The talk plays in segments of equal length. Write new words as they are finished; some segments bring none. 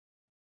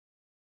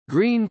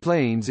Green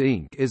Plains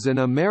Inc. is an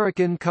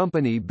American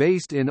company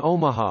based in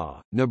Omaha,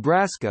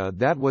 Nebraska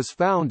that was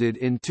founded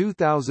in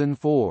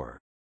 2004.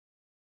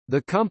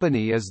 The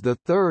company is the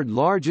third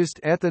largest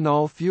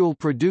ethanol fuel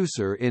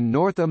producer in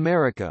North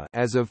America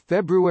as of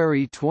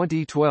February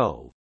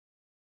 2012.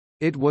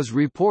 It was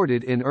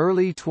reported in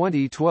early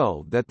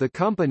 2012 that the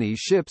company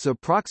ships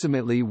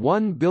approximately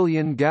 1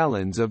 billion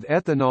gallons of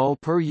ethanol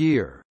per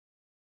year.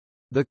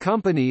 The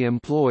company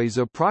employs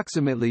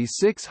approximately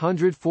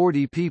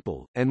 640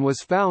 people, and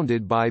was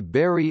founded by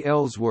Barry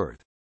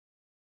Ellsworth.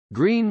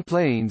 Green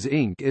Plains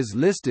Inc. is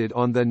listed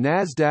on the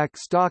NASDAQ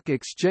Stock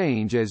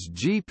Exchange as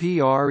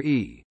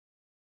GPRE.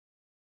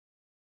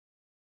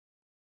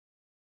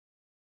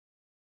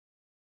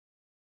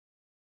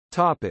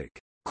 Topic: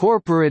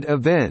 Corporate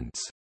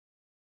events.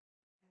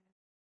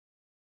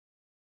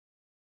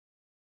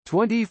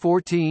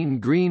 2014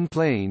 Green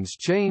Plains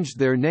changed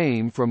their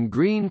name from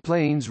Green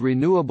Plains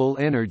Renewable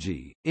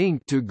Energy, Inc.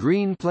 to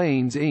Green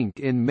Plains Inc.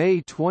 in May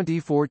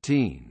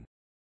 2014.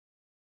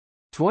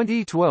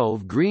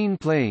 2012 Green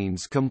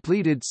Plains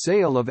completed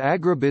sale of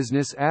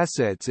agribusiness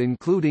assets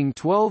including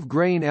 12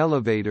 grain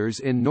elevators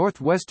in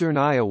northwestern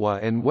Iowa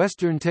and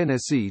western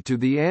Tennessee to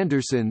the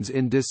Andersons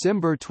in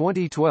December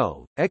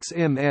 2012.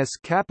 XMS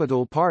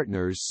Capital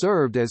Partners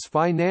served as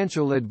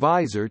financial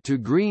advisor to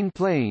Green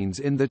Plains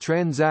in the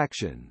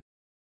transaction.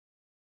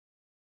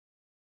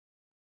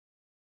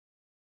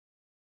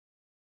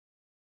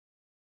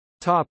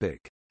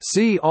 Topic: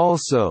 See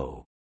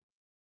also: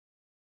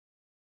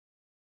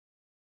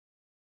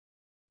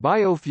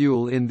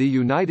 Biofuel in the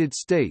United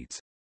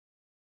States,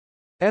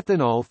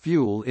 ethanol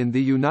fuel in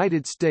the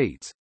United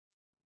States,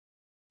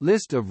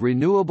 List of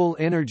renewable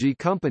energy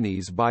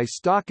companies by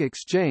stock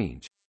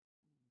exchange,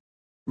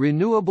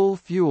 Renewable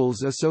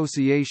Fuels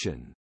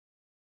Association.